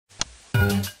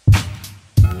Hello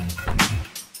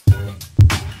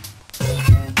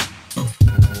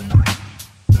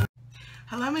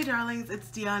my darlings, it's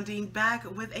Dion Dean back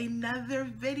with another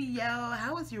video.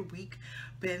 How has your week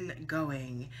been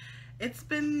going? It's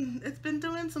been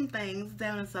doing some things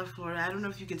down in South Florida. I don't know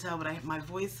if you can tell, but my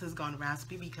voice has gone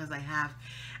raspy because I have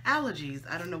allergies.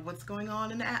 I don't know what's going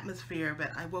on in the atmosphere, but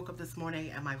I woke up this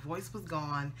morning and my voice was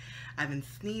gone. I've been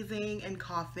sneezing and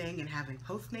coughing and having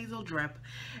postnasal drip.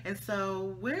 And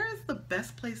so where is the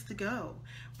best place to go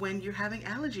when you're having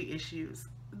allergy issues?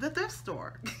 The thrift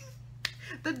store.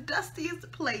 The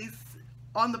dustiest place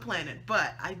on the planet,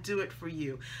 but I do it for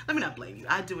you. Let me not blame you.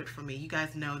 I do it for me. You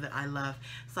guys know that I love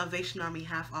Salvation Army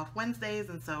half off Wednesdays,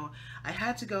 and so I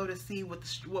had to go to see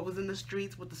what was in the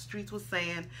streets, what the streets was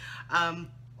saying.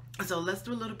 So let's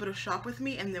do a little bit of shop with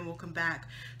me, and then we'll come back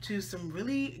to some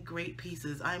really great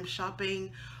pieces. I'm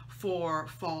shopping for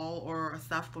fall, or a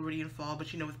South Floridian fall,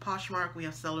 but you know, with Poshmark we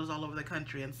have sellers all over the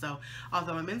country, and so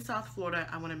although I'm in South Florida,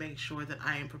 I want to make sure that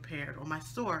I am prepared, or my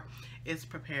store is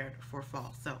prepared for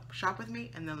fall. So shop with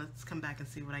me, and then let's come back and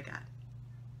see what I got.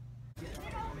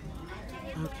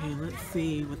 Okay, let's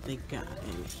see what they got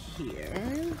in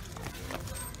here.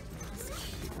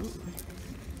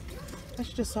 I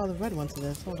should just saw the red one to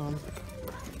this. Hold on.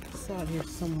 I saw it here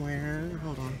somewhere.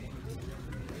 Hold on.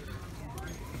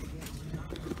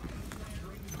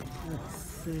 Let's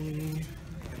see.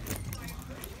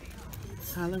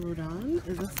 Tyler Rodon.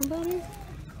 Is this somebody?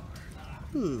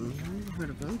 I've never heard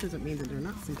of them. Doesn't mean that they're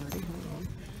not somebody. Hold on.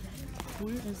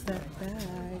 Where is that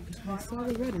bag? I saw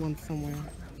the red one somewhere.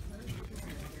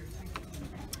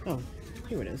 Oh,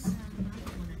 here it is.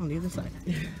 On the other side.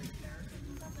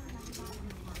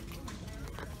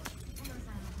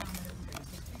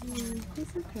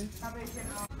 It's okay.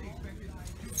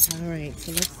 Alright,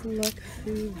 so let's look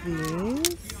through these.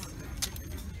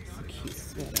 It's a cute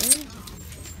sweater.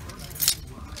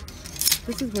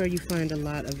 This is where you find a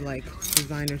lot of like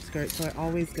designer skirts, so I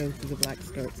always go through the black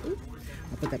skirts. Ooh,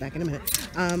 I'll put that back in a minute.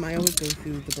 I always go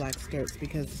through the black skirts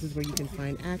because this is where you can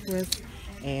find Actress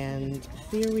and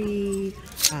Theory.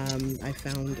 I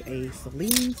found a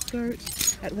Celine skirt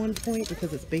at one point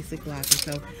because it's basic black, and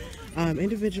so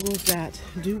individuals that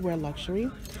do wear luxury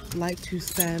like to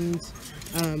spend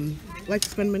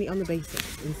money on the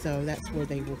basics, and so that's where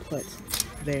they will put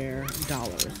their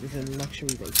dollars, is in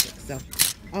luxury basics. So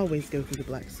always go through the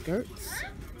black skirts.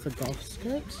 It's a golf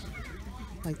skirt.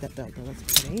 I like that belt though,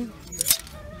 that's pretty.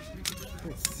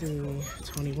 Let's see,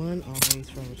 21, always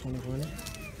forever 21.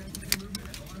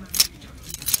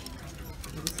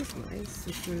 Oh, this is nice.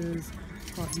 This is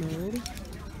Hot Mode,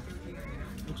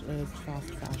 which is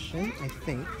fast fashion, I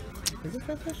think. Is it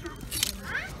fast fashion?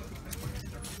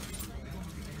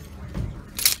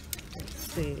 Let's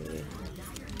see.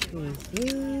 This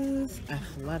is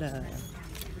Athleta.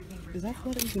 Is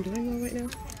Athleta even doing well right now?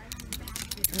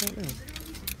 I don't know.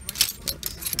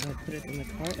 But I'll put it in the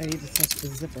cart. I need to test the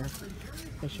zipper.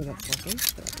 Make sure that's working.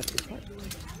 So I'll put it in the cart.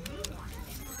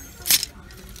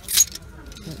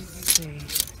 Let's see.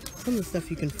 Some of the stuff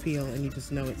you can feel and you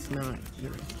just know it's not, you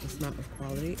know, it's not of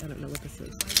quality. I don't know what this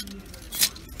is.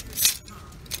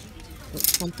 But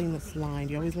something that's lined.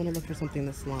 You always want to look for something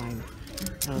that's lined,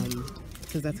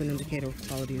 because that's an indicator of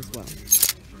quality as well.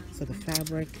 So the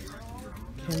fabric,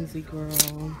 Kenzie Girl.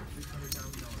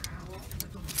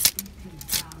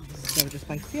 So just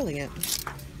by feeling it,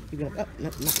 you go, oh,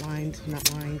 nope, not lined,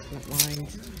 not lined, not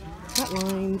lined, not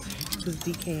lined. This is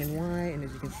DKNY, and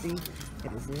as you can see,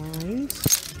 it is lined.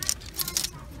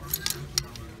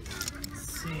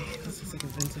 This is like a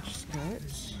vintage skirt.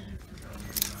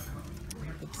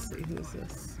 Let's see, who is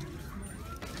this?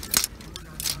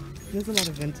 There's a lot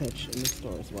of vintage in the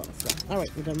store as well. So,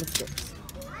 alright, we're done with skirts.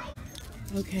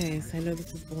 Okay, so I know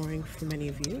this is boring for many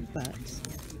of you, but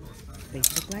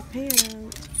basic black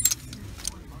pants.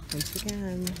 Once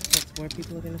again, that's where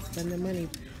people are going to spend their money.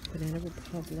 Banana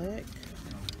Republic.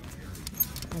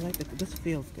 I like it. This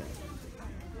feels good.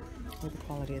 I like the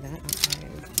quality of that. Okay,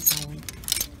 let's keep going.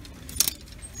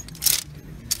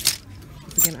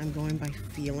 Again, I'm going by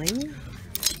feeling.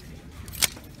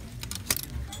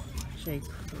 J.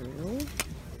 Crew,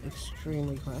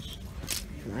 extremely crushed.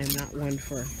 And I'm not one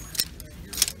for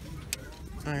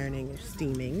ironing or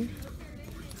steaming.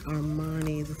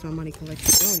 Armani, this Armani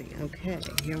Collection. Okay,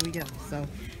 here we go. So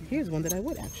here's one that I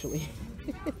would actually,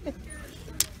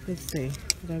 let's see,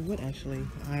 that I would actually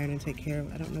iron and take care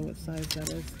of. I don't know what size that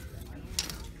is.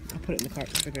 I'll put it in the cart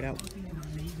to figure it out.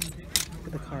 Look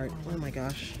at the cart. Oh my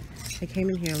gosh. I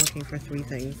came in here looking for 3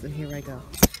 things, and here I go.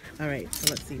 Alright, so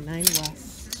let's see. 9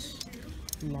 West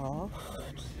Loft.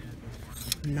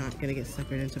 Not gonna get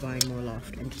suckered into buying more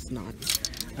Loft. I'm just not.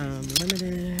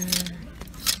 Limited.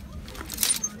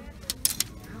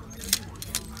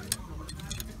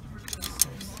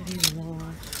 City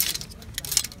Loft.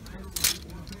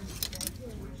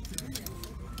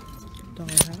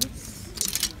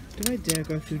 Dollhouse. Do I dare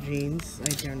go through jeans? I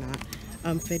dare not.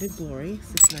 Faded Glory,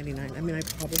 $6.99. I mean, I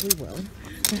probably will.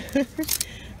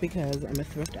 Because I'm a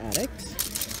thrift addict.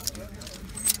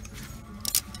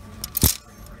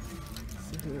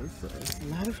 So here's this.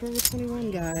 Ladder Forever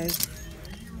 21, guys.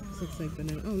 This looks like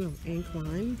banana. Oh no,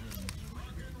 Incline.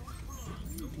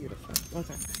 Beautiful.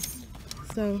 Okay.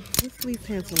 So let's leave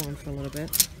pants alone for a little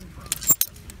bit.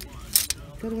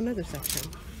 Go to another section.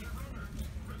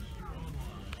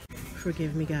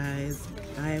 Forgive me, guys.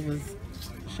 I was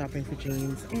shopping for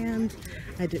jeans and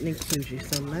I didn't include you.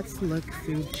 So let's look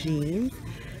through jeans.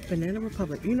 Banana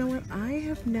Republic. You know what? I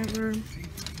have never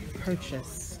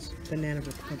purchased Banana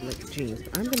Republic jeans.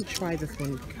 But I'm going to try this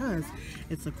one because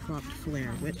it's a cropped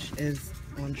flare, which is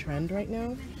on trend right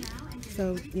now.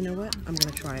 So, you know what? I'm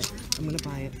going to try it. I'm going to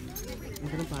buy it. I'm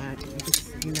going to buy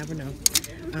it. You never know.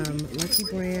 Lucky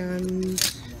Brand.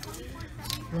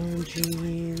 Long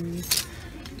jeans.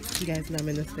 You guys know I'm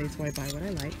in this space where I buy what I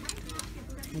like.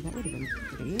 Oh, that would have been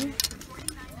pretty.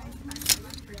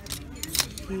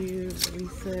 Cute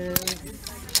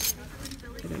Reese's.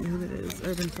 I don't know who that is.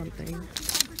 Urban something.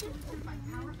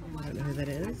 I don't know who that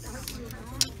is.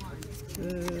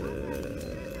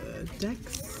 Dex.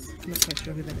 I'm not quite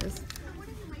sure who that is.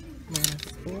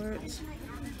 Sport.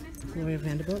 Gloria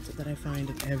Vanderbilt that I find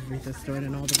at every thrift store and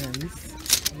in all the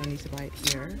bins. And I need to buy it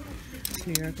here.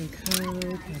 New York and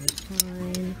Co.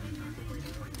 Fine.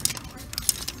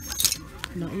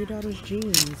 Not Your Daughter's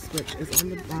Jeans, which is on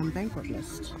the bankrupt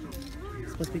list.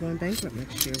 It's supposed to be going bankrupt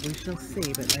next year. We shall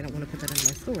see, but I don't want to put that in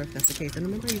my store if that's the case. And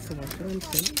remember, I used to work for them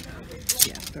too.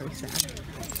 Yeah, very sad.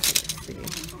 Let's see.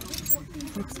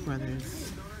 Brooks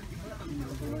Brothers.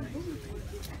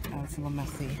 Oh, it's a little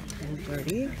messy. A little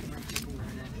dirty.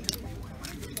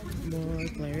 More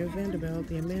Gloria Vanderbilt,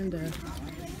 the Amanda.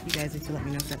 You guys need to let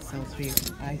me know if that sells for you.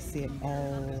 I see it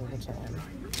all the time.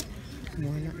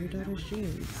 More Not Your Daughter's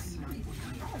Jeans.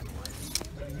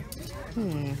 I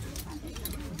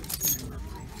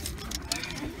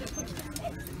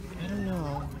don't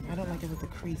know. I don't like it with the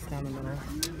crease down the middle.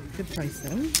 Good price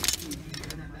though.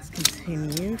 Let's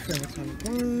continue. Forever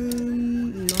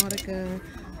 21, Nautica,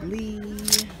 Lee,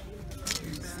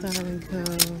 Style &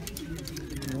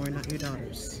 Co. More Not Your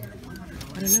Daughters.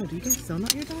 I don't know. Do you guys sell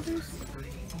Not Your Daughters?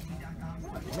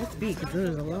 Let's be, because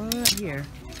there's a lot here.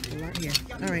 A lot here.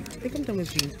 Alright, I think I'm done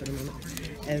with jeans for the moment,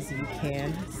 as you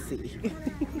can see.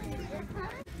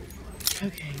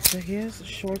 Okay, so here's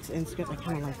shorts and skirts. I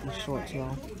kind of like these shorts,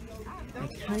 y'all. I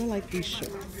kind of like these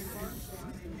shorts.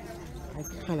 I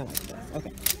kind of like this.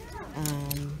 Okay.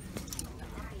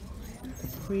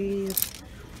 Capris.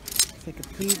 It's like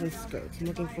capris and skirts. I'm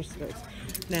looking for skirts.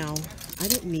 Now, I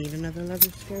don't need another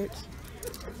leather skirt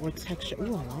or texture.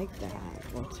 Ooh, I like that.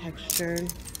 Or textured.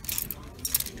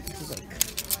 This is like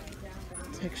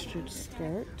textured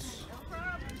skirt.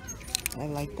 I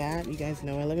like that. You guys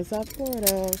know I live in South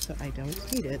Florida, so I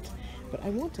don't need it, but I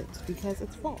want it because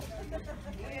it's fall.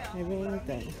 I really like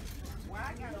that.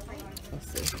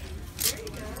 Let's see.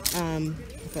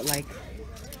 But like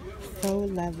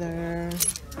faux leather.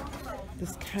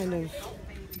 This kind of,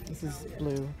 this is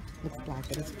blue. Looks black,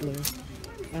 but it's blue.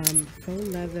 Faux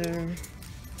leather.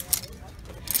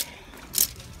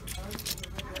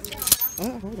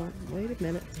 Oh, hold on. Wait a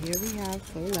minute. Here we have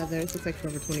faux leather. This looks like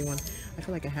Forever 21. I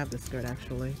feel like I have this skirt,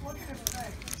 actually.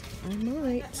 I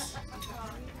might.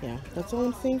 Yeah, that's all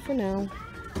I'm seeing for now.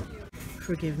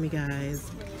 Forgive me, guys.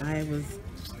 I was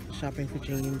shopping for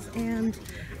jeans, and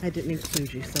I didn't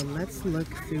include you. So let's look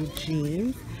through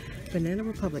jeans. Banana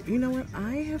Republic. You know what?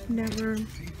 I have never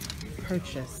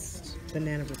purchased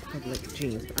Banana Republic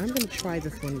jeans. But I'm going to try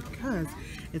this one because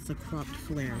it's a cropped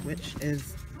flare, which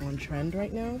is on trend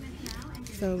right now.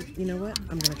 So, you know what?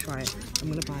 I'm going to try it. I'm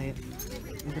going to buy it.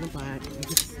 I'm going to buy it.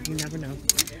 You never know.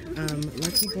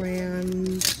 Lucky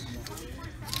Brand.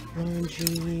 Long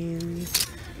jeans.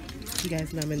 You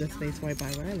guys know I'm in this space where I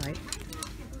buy what I like.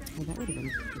 Oh, that would have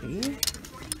been pretty.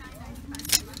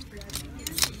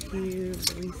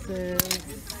 Cute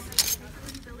Reese's.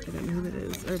 I don't know who that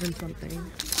is. Urban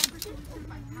something.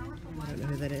 I don't know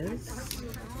who that is.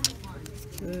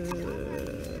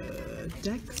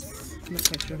 Dex. I'm not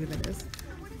quite sure who that is.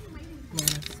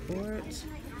 Sport.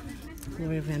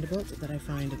 Gloria Vanderbilt that I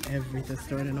find at every thrift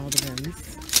store and in all the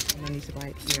bins. And I need to buy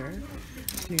it here.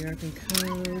 New York and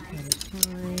Co.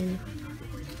 Fine.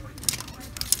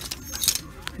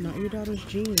 Not Your Daughter's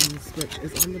Jeans, which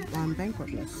is on the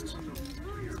bankrupt list.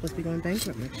 It's supposed to be going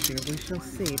bankrupt next year. We shall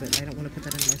see, but I don't want to put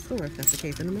that in my store if that's the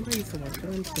case. And remember, I used to work for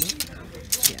them too.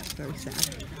 Yeah, very sad.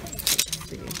 Let's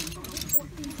see.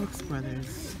 Brooks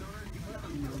Brothers.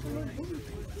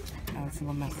 Oh, it's a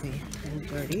little messy and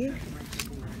dirty.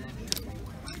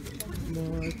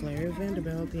 More Claire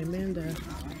Vanderbilt, the Amanda.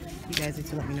 You guys need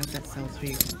to let me know if that sells for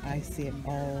you. I see it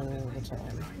all the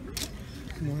time.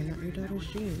 More Not Your Daughter's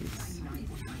jeans.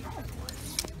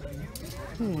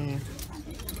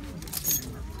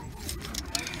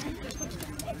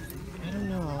 I don't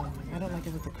know. I don't like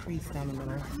it with the crease down the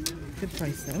middle. Good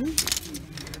price though.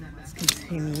 Let's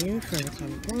continue. Forever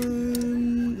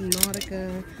 21,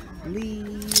 Nautica,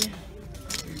 Lee,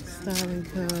 Style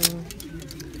 & Co.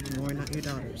 More Not Your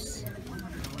Daughters.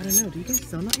 I don't know. Do you guys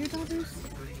sell Not Your Daughters?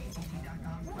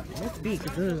 Let's be,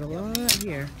 because there's a lot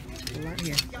here. A lot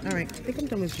here. Alright, I think I'm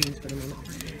done with jeans for the moment,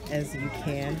 as you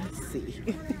can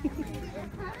see.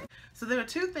 So there are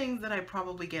two things that I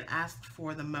probably get asked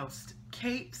for the most.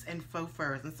 Capes and faux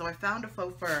furs. And so I found a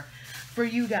faux fur for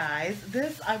you guys.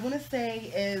 This, I want to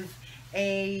say, is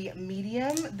a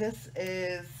medium. This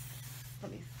is,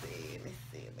 let me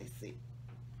see.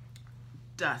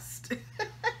 Dust.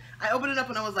 I opened it up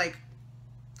and I was like,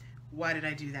 why did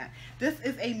I do that? This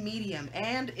is a medium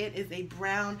and it is a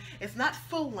brown. It's not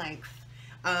full length.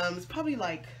 It's probably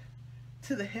like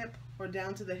to the hip or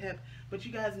down to the hip. But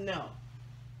you guys know,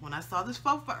 when I saw this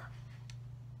faux fur,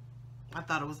 I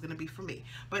thought it was going to be for me.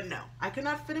 But no, I could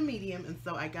not fit a medium, and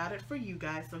so I got it for you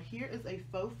guys. So here is a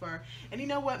faux fur. And you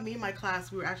know what? Me and my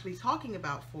class, we were actually talking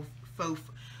about faux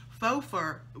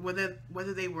fur,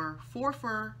 whether they were for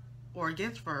fur or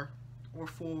against fur or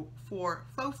for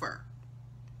faux fur.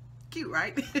 Cute,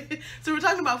 right? So we're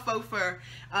talking about faux fur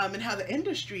and how the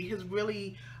industry has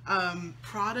really,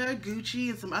 Prada, Gucci,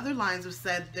 and some other lines have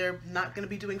said they're not going to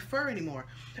be doing fur anymore.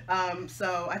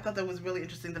 So I thought that was really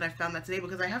interesting that I found that today,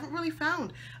 because I haven't really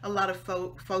found a lot of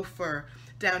faux fur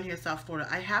down here in South Florida.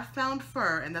 I have found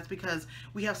fur, and that's because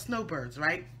we have snowbirds,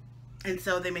 right? And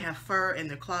so they may have fur in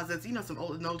their closets. You know, some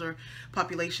older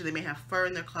population, they may have fur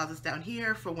in their closets down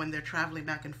here for when they're traveling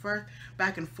back and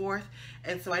forth.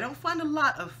 And so I don't find a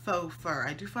lot of faux fur.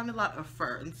 I do find a lot of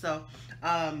fur. And so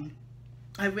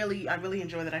I really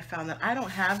enjoy that I found that. I don't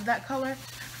have that color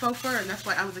faux fur, and that's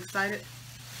why I was excited,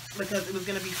 because it was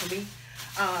going to be for me.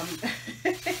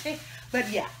 But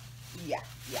yeah.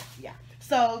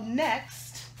 So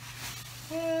next,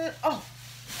 oh,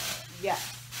 yeah.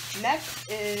 Next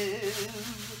is,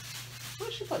 where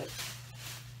did she put it?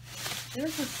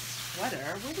 There's a sweater.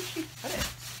 Where did she put it?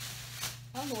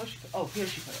 I don't know where she put it. Oh, here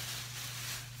she put it.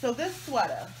 So this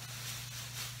sweater,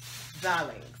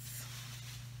 darlings,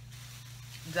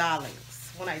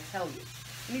 when I tell you,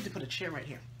 I need to put a chair right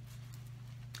here.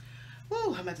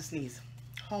 Woo, I'm about to sneeze.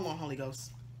 Hold on, Holy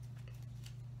Ghost.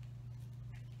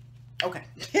 Okay.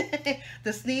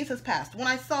 The sneeze has passed. When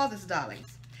I saw this,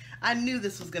 darlings, I knew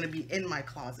this was going to be in my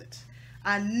closet.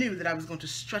 I knew that I was going to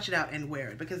stretch it out and wear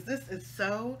it, because this is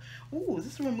so, ooh, is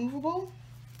this removable?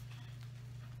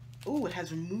 Ooh, it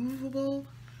has removable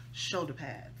shoulder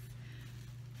pads.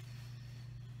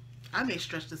 I may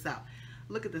stretch this out.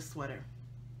 Look at this sweater.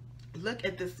 Look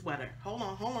at this sweater. Hold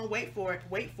on, wait for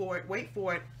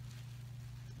it.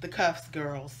 The cuffs,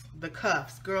 girls. The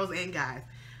cuffs, girls and guys.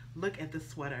 Look at this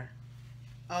sweater.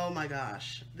 Oh my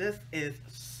gosh. This is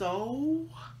so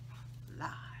fly.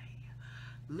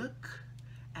 Look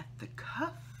at the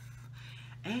cuff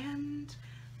and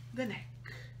the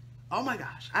neck. Oh my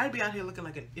gosh. I'd be out here looking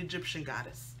like an Egyptian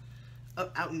goddess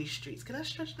out in these streets. Can I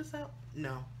stretch this out?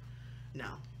 No.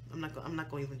 I'm not going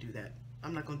to even do that.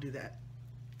 I'm not going to do that.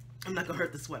 I'm not going to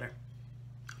hurt the sweater.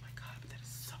 Oh my God, but that is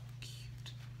so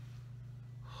cute.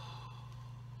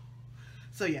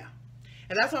 So yeah.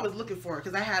 And that's what I was looking for,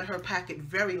 because I had her pack it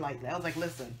very lightly. I was like,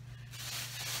 listen,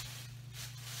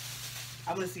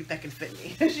 I'm going to see if that can fit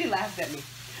me. She laughed at me.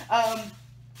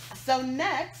 So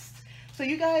next, so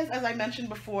you guys, as I mentioned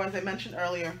before, as I mentioned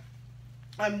earlier,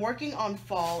 I'm working on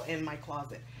fall in my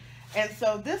closet. And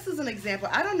so this is an example.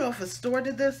 I don't know if a store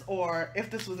did this or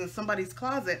if this was in somebody's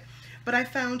closet, but I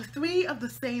found 3 of the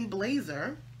same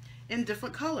blazer in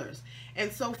different colors.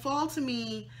 And so fall to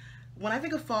me, when I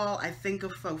think of fall, I think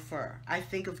of faux fur. I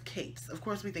think of capes. Of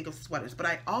course, we think of sweaters, but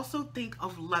I also think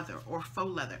of leather or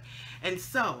faux leather. And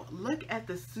so look at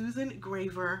the Susan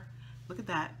Graver. Look at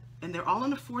that. And they're all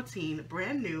in a 14,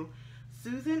 brand new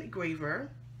Susan Graver.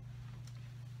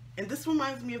 And this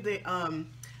reminds me of the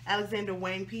Alexander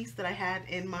Wang piece that I had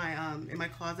in my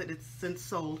closet. It's since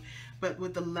sold, but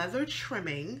with the leather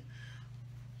trimming.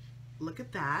 Look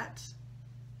at that.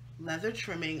 Leather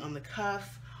trimming on the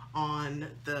cuff, on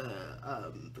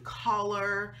the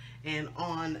collar and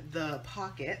on the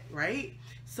pocket, right?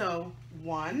 So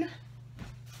 1,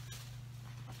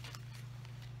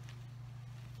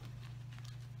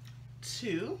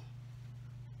 2,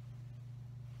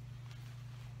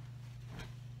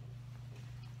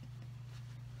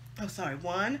 oh sorry,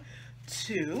 1,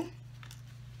 2,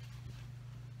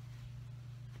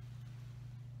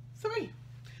 3.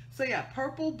 So yeah,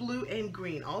 purple, blue, and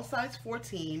green, all size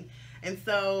 14. And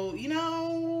so, you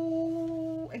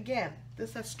know, again,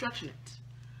 this has stretching it.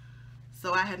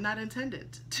 So I had not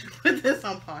intended to put this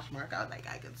on Poshmark. I was like,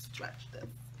 I can stretch this.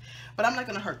 But I'm not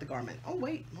going to hurt the garment. Oh,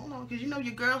 wait, hold on, because you know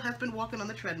your girl has been walking on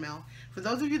the treadmill. For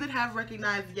those of you that have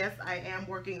recognized, yes, I am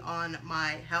working on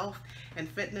my health and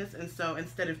fitness. And so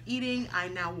instead of eating, I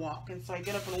now walk. And so I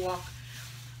get up and walk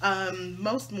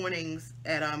most mornings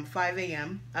at 5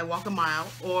 a.m. I walk a mile,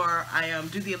 or I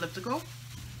do the elliptical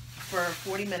for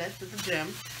 40 minutes at the gym.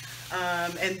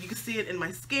 And you can see it in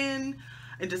my skin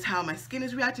and just how my skin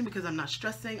is reacting, because I'm not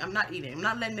stressing, I'm not eating, I'm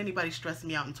not letting anybody stress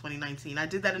me out in 2019. I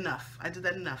did that enough.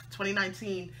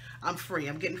 2019, I'm free.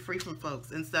 I'm getting free from folks.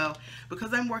 And so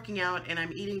because I'm working out and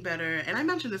I'm eating better, and I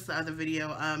mentioned this in the other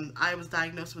video, I was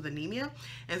diagnosed with anemia,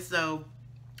 and so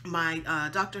my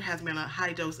doctor has me on a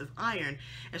high dose of iron,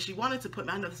 and she wanted to put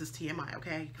me, I know this is TMI,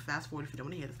 okay, you can fast forward if you don't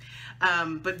want to hear this,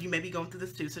 but you may be going through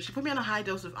this too. So she put me on a high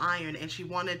dose of iron, and she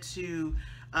wanted to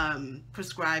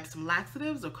prescribe some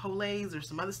laxatives or Colaze or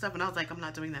some other stuff, and I was like, I'm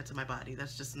not doing that to my body.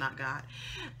 That's just not God.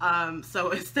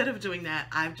 So instead of doing that,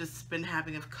 I've just been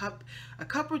having a cup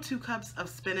or 2 cups of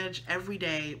spinach every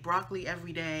day, broccoli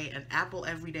every day, an apple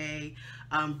every day,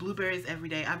 blueberries every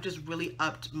day. I've just really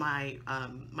upped my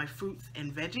my fruits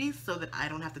and veggies so that I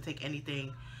don't have to take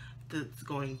anything that's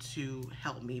going to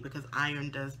help me, because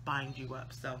iron does bind you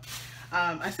up. So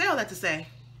I say all that to say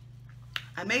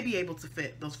I may be able to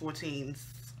fit those 14s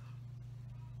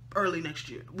early next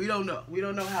year. We don't know. We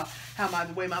don't know how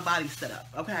the way my body's set up,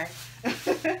 okay?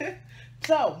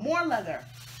 So, more leather.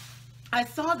 I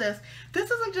saw this. This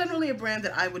isn't generally a brand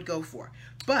that I would go for,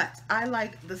 but I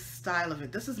like the style of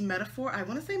it. This is Metaphor. I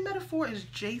want to say Metaphor is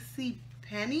J.C.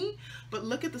 Penney, but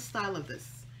look at the style of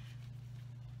this.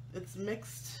 It's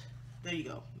mixed, there you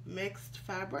go, mixed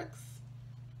fabrics,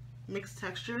 mixed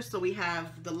textures. So we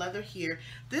have the leather here.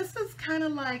 This is kind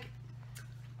of like,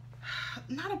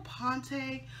 not a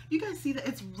ponte. You guys see that?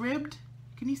 It's ribbed.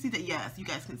 Can you see that? Yes, you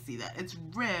guys can see that. It's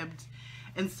ribbed.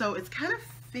 And so it's kind of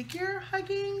figure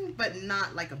hugging, but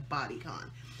not like a bodycon.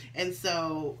 And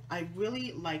so I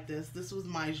really like this. This was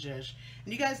my zhuzh.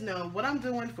 And you guys know what I'm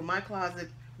doing for my closet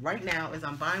right now is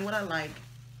I'm buying what I like.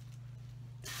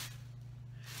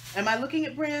 Am I looking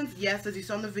at brands? Yes, as you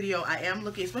saw in the video, I am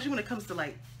looking, especially when it comes to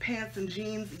like pants and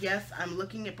jeans. Yes, I'm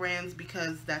looking at brands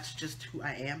because that's just who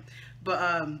I am.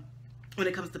 But when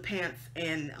it comes to pants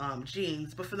and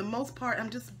jeans, but for the most part, I'm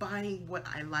just buying what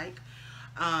I like.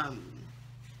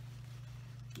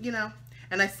 You know,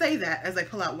 and I say that as I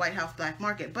pull out White House Black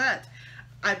Market, but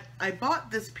I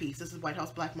bought this piece. This is White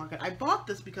House Black Market. I bought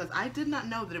this because I did not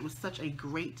know that it was such a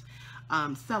great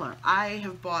seller. I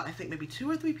have bought, I think, maybe 2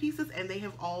 or 3 pieces, and they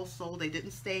have all sold. They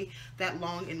didn't stay that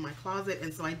long in my closet,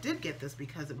 and so I did get this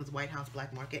because it was White House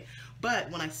Black Market. But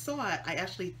when I saw it, I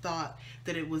actually thought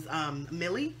that it was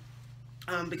Millie,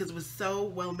 because it was so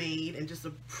well made and just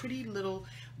a pretty little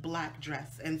black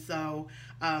dress. And so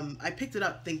I picked it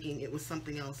up thinking it was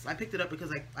something else. I picked it up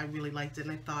because I really liked it,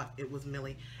 and I thought it was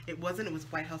Millie. It wasn't. It was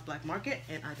White House Black Market,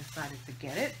 and I decided to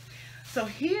get it. So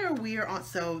here we are on,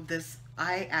 so this,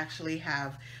 I actually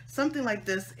have something like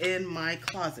this in my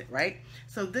closet, right?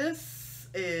 So this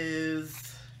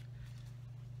is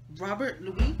Robert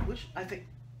Louis, which I think,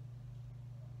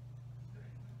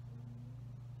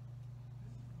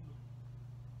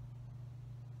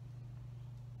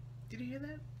 did you hear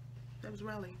that? That was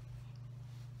Raleigh.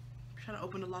 I'm trying to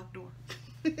open the locked door.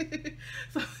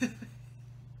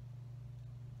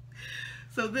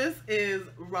 So this is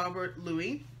Robert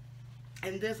Louis.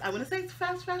 And this, I want to say it's a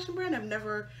fast fashion brand. I've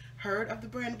never heard of the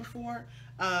brand before.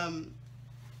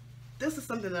 This is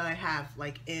something that I have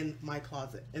like in my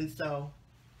closet. And so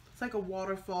it's like a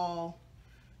waterfall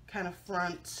kind of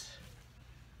front.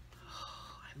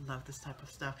 Oh, I love this type of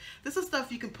stuff. This is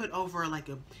stuff you can put over like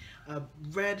a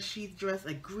red sheath dress,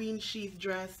 a green sheath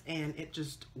dress, and it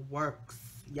just works.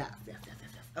 Yes, yes, yes,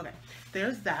 yes, yes. Okay,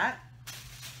 there's that.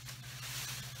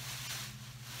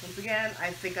 Once again, I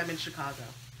think I'm in Chicago.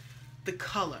 The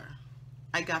color.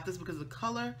 I got this because of the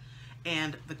color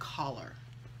and the collar.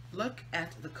 Look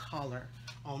at the collar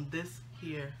on this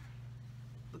here.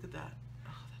 Look at that.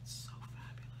 Oh, that's so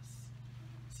fabulous.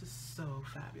 This is so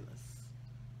fabulous.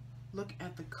 Look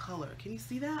at the color. Can you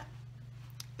see that?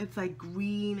 It's like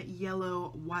green,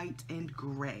 yellow, white, and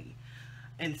gray.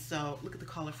 And so look at the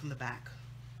color from the back.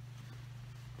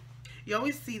 You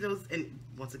always see those, and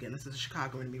once again, this is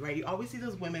Chicago in me, right? You always see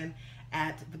those women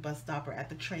at the bus stop or at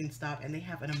the train stop, and they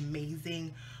have an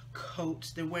amazing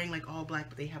coat. They're wearing like all black,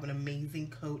 but they have an amazing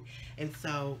coat. And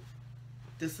so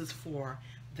this is for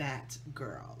that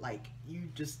girl. Like,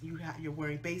 you're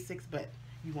wearing basics, but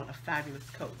you want a fabulous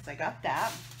coat. So I got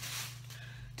that.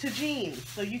 To jeans.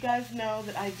 So you guys know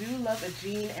that I do love a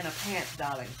jean and a pants,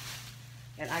 darling.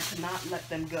 And I cannot let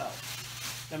them go.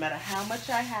 No matter how much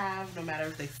I have, no matter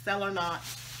if they sell or not.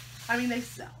 I mean, they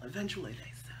sell. Eventually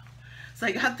they sell. So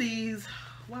I got these.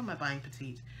 Why am I buying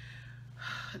petite?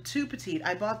 2 petite.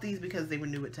 I bought these because they were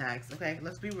new at tags. Okay,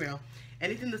 let's be real.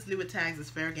 Anything that's new at tags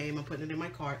is fair game. I'm putting it in my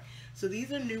cart. So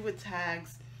these are new at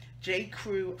tags. J.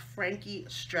 Crew Frankie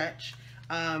Stretch.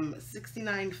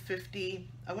 $69.50.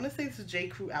 I want to say this is J.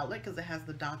 Crew outlet because it has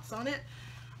the dots on it.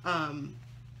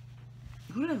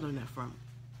 Who did I learn that from?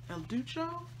 El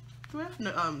Ducho? Thrift?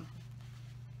 No,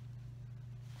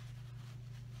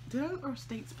 did I, or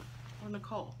States, or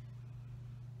Nicole?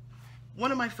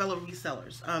 One of my fellow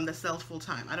resellers that sells full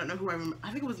time. I don't know who I remember.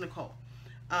 I think it was Nicole,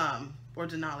 or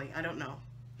Denali. I don't know.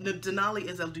 Denali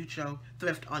is El Ducho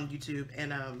Thrift on YouTube,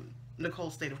 and Nicole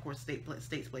State, of course,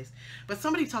 State's Place. But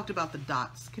somebody talked about the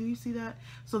dots. Can you see that?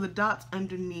 So the dots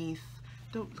underneath.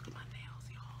 Don't look at my nails,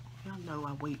 y'all. Y'all know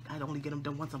I only get them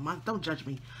done once a month. Don't judge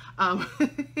me.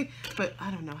 But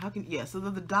I don't know. How can, yeah, so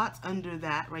the dots under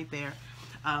that right there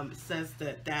says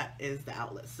that is the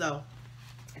outlet. So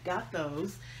I got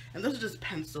those. And those are just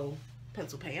pencil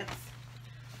pants.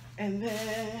 And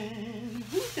then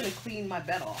who's going to clean my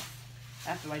bed off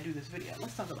after I do this video?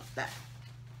 Let's talk about that.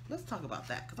 Let's talk about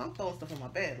that. Because I'm throwing stuff on my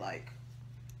bed like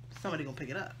somebody going to pick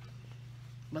it up.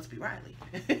 Must be Riley.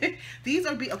 These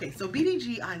are, okay, so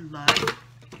BDG I love.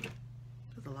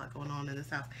 There's a lot going on in this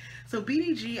house. So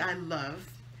BDG I love.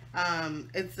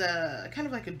 It's a kind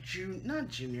of like a not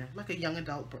junior, like a young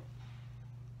adult,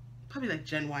 probably like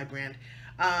Gen Y brand.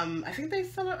 I think they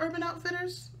sell at Urban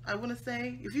Outfitters, I want to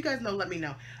say. If you guys know, let me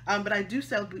know. But I do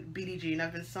sell BDG, and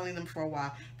I've been selling them for a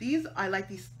while. These, I like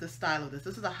the style of this.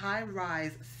 This is a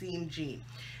high-rise seam jean.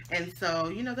 And so,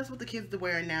 you know, that's what the kids are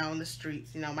wearing now in the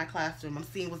streets. You know, my classroom, I'm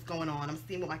seeing what's going on. I'm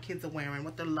seeing what my kids are wearing,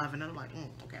 what they're loving. And I'm like,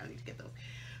 okay, I need to get those.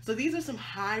 So these are some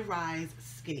high-rise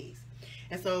skinnies.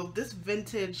 And so this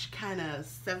vintage kind of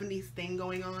 70s thing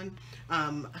going on,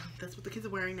 that's what the kids are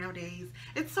wearing nowadays.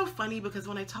 It's so funny because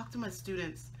when I talk to my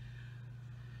students,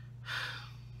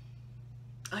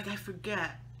 like I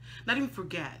forget, not even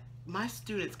forget, my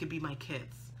students could be my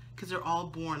kids because they're all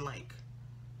born like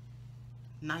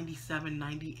 97,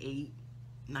 98,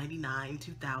 99,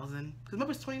 2000. Because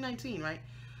remember, it's 2019, right?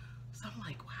 So I'm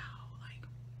like, wow.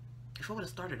 If I would have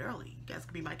started early, you guys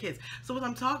could be my kids. So when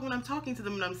I'm talking to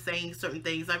them and I'm saying certain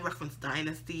things, I reference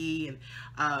Dynasty, and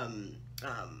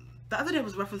the other day I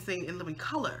was referencing In Living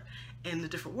Color in a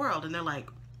different world, and they're like,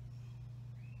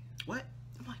 what?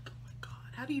 I'm like, oh my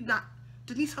God, how do you not,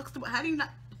 Denise Huxtable, how do you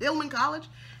not, Hillman College?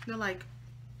 And they're like,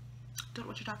 don't know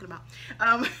what you're talking about.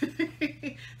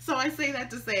 So I say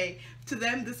that to say, to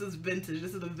them, this is vintage.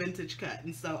 This is a vintage cut.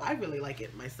 And so I really like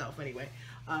it myself anyway.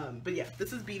 But yeah,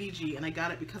 this is BDG, and I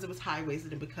got it because it was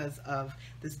high-waisted and because of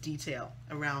this detail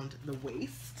around the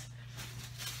waist.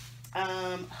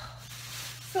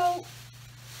 So,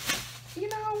 you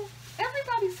know,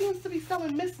 everybody seems to be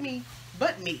selling Miss Me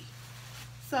but me.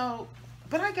 So,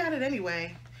 but I got it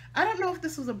anyway. I don't know if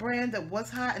this was a brand that was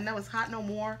hot and now it's hot no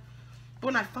more. But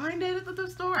when I find it at the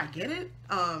thrift store, I get it.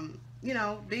 You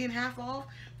know, being half off.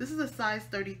 This is a size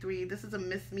 33. This is a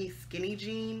Miss Me skinny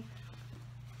jean.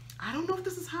 I don't know if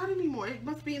this is hot anymore. It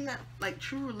must be in that like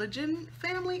True Religion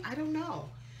family. I don't know.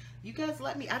 You guys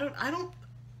let me. I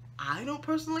don't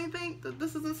personally think that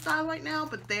this is in style right now,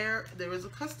 but there is a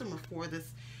customer for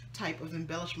this type of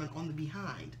embellishment on the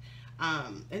behind.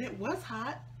 And it was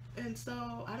hot, and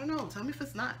so I don't know. Tell me if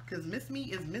it's not, because Miss Me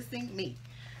is missing me.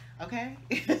 Okay?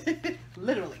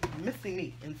 Literally missing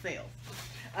me in sales.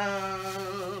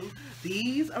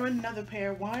 These are another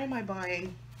pair. Why am I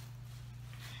buying?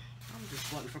 I'm just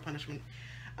glutton for punishment.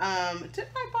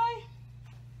 Didn't I buy?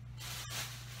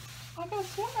 I could have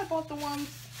sworn I bought the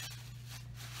ones.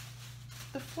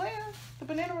 The Flare? The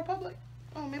Banana Republic?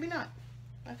 Oh, maybe not.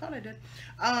 I thought I did.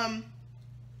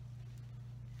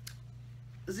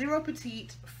 Zero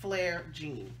Petite Flare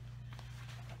jean.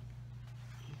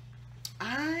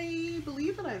 I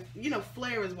believe that you know,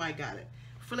 Flare is why I got it.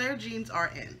 Flare jeans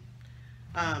are in.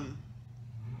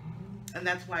 And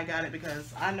that's why I got it,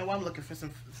 because I know I'm looking for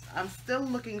some, I'm still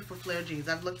looking for flare jeans.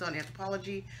 I've looked on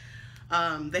Anthropology.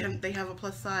 They have a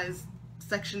plus size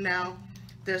section now.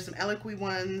 There's some Eloquy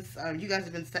ones. You guys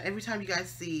have been, every time you guys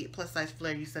see plus size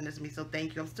flare, you send it to me, so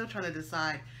thank you. I'm still trying to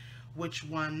decide which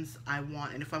ones I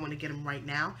want and if I want to get them right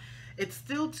now. It's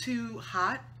still too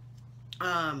hot,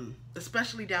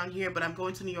 especially down here, but I'm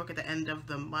going to New York at the end of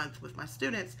the month with my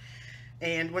students,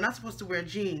 and we're not supposed to wear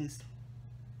jeans,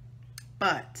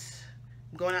 but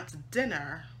I'm going out to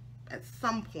dinner at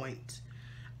some point,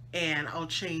 and I'll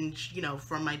change, you know,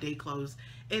 from my day clothes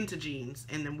into jeans,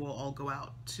 and then we'll all go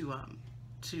out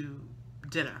to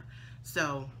dinner.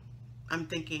 So I'm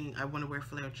thinking I want to wear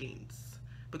flare jeans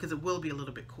because it will be a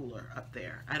little bit cooler up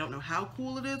there. I don't know how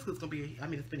cool it is because it's gonna be, I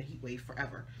mean, it's been a heat wave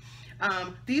forever.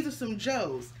 These are some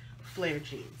Joe's flare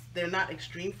jeans. They're not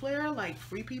extreme flare like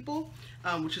Free People,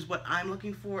 which is what I'm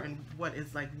looking for and what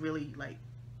is like really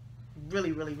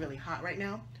hot right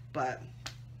now. But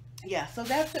yeah, so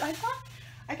that's it. I thought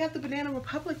I got the Banana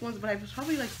Republic ones, but I was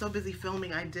probably like so busy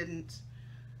filming I didn't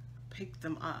pick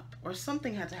them up, or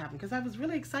something had to happen because I was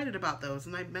really excited about those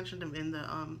and I mentioned them in the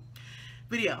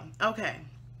video. Okay,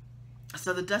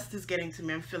 so the dust is getting to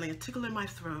me. I'm feeling a tickle in my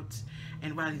throat,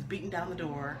 and Riley's beating down the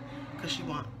door because she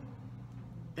wants,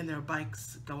 and there are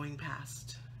bikes going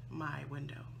past my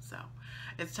window, so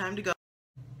it's time to go.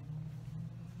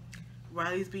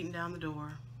 Riley's beating down the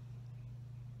door.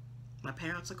 My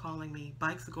parents are calling me.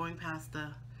 Bikes are going past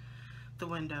the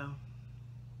window.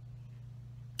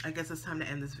 I guess it's time to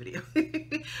end this video.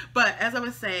 But as I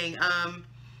was saying,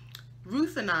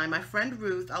 Ruth and I, my friend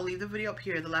Ruth, I'll leave the video up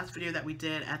here, the last video that we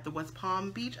did at the West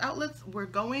Palm Beach outlets. We're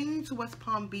going to West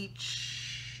Palm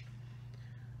Beach.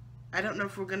 I don't know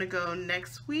if we're going to go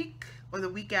next week or the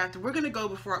week after. We're going to go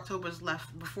before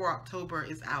October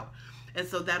is out. And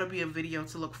so that'll be a video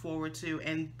to look forward to.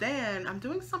 And then I'm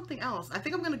doing something else. I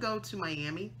think I'm going to go to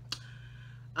Miami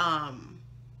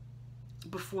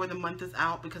before the month is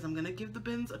out because I'm going to give the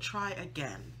bins a try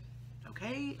again.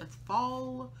 Okay? It's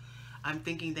fall. I'm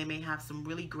thinking they may have some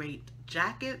really great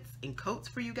jackets and coats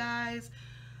for you guys.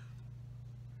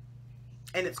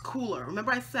 And it's cooler.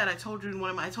 Remember I said, I told you in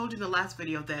in the last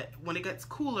video that when it gets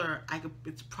cooler,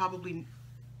 it's probably,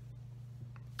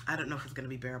 I don't know if it's going to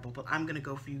be bearable, but I'm going to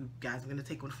go for you guys. I'm going to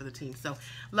take one for the team. So,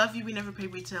 love you. We never pay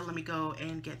retail. Let me go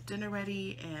and get dinner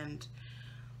ready. And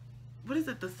what is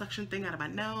it? The suction thing out of my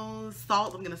nose.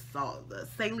 Salt. I'm going to salt the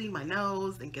saline my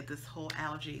nose and get this whole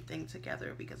allergy thing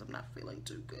together because I'm not feeling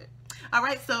too good. All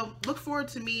right. So, look forward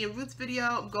to me and Ruth's video.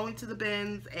 I'm going to the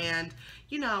bins, and,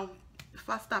 you know, if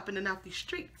I stop in and out these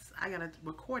streets, I gotta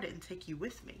record it and take you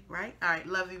with me, right? All right,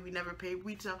 love you. We never pay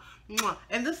retail. Mwah.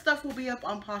 And this stuff will be up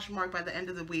on Poshmark by the end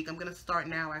of the week. I'm gonna start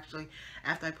now, actually.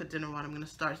 After I put dinner on, I'm gonna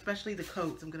start, especially the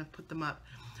coats. I'm gonna put them up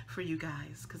for you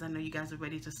guys because I know you guys are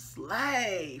ready to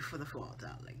slay for the fall,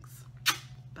 darlings.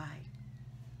 Bye.